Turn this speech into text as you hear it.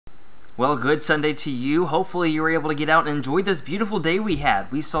Well, good Sunday to you. Hopefully you were able to get out and enjoy this beautiful day we had.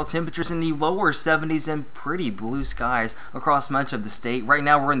 We saw temperatures in the lower 70s and pretty blue skies across much of the state. Right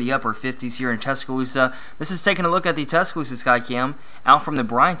now we're in the upper 50s here in Tuscaloosa. This is taking a look at the Tuscaloosa sky cam out from the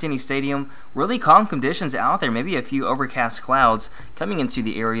Bryant-Denny Stadium. Really calm conditions out there, maybe a few overcast clouds coming into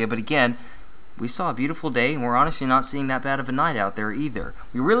the area, but again, we saw a beautiful day, and we're honestly not seeing that bad of a night out there either.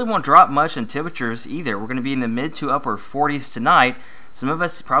 We really won't drop much in temperatures either. We're going to be in the mid to upper 40s tonight. Some of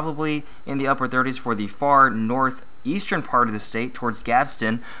us probably in the upper 30s for the far northeastern part of the state towards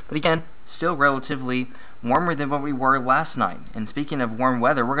Gadsden, but again, still relatively warmer than what we were last night. And speaking of warm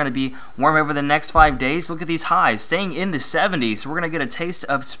weather, we're going to be warm over the next 5 days. Look at these highs, staying in the 70s, so we're going to get a taste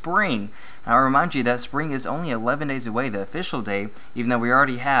of spring. And I'll remind you that spring is only 11 days away, the official day, even though we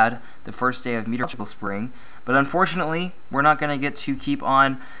already had the first day of meteorological spring. But unfortunately, we're not going to get to keep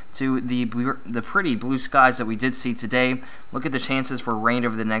on to the pretty blue skies that we did see today. Look at the chances for rain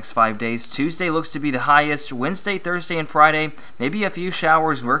over the next 5 days. Tuesday looks to be the highest. Wednesday, Thursday, and Friday, maybe a few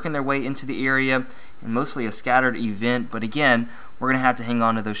showers working their way into the area, and mostly a scattered event. But again, we're going to have to hang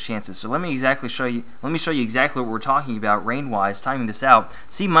on to those chances. So let me show you exactly what we're talking about rain-wise, timing this out.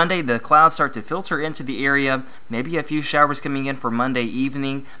 See, Monday, the clouds start to filter into the area. Maybe a few showers coming in for Monday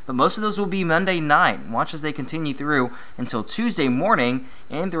evening, but most of those will be Monday night. Watch as they continue through until Tuesday morning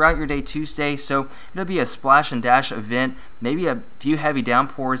and throughout your day Tuesday. So it'll be a splash and dash event. Maybe a few heavy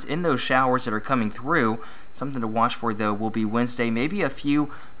downpours in those showers that are coming through. Something to watch for, though, will be Wednesday. Maybe a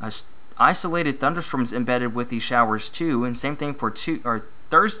few isolated thunderstorms embedded with these showers too, and same thing for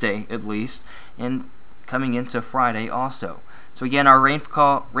Thursday at least, and coming into Friday also. So again, our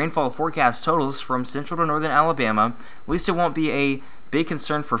rainfall forecast totals from central to northern Alabama. At least it won't be a big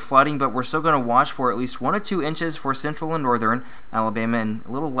concern for flooding, but we're still going to watch for at least 1 or 2 inches for central and northern Alabama, and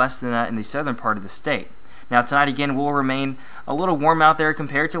a little less than that in the southern part of the state. Now tonight again will remain a little warm out there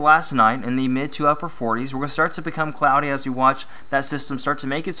compared to last night in the mid to upper 40s. We're going to start to become cloudy as we watch that system start to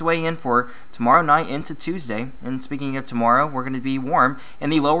make its way in for tomorrow night into Tuesday. And speaking of tomorrow, we're going to be warm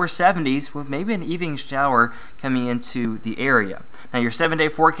in the lower 70s with maybe an evening shower coming into the area. Now your 7-day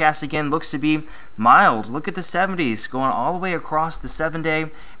forecast again looks to be mild. Look at the 70s going all the way across the 7-day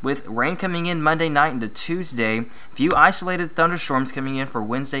with rain coming in Monday night into Tuesday. A few isolated thunderstorms coming in for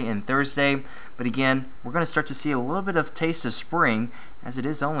Wednesday and Thursday. But again, we're going to start to see a little bit of taste of spring as it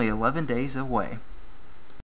is only 11 days away.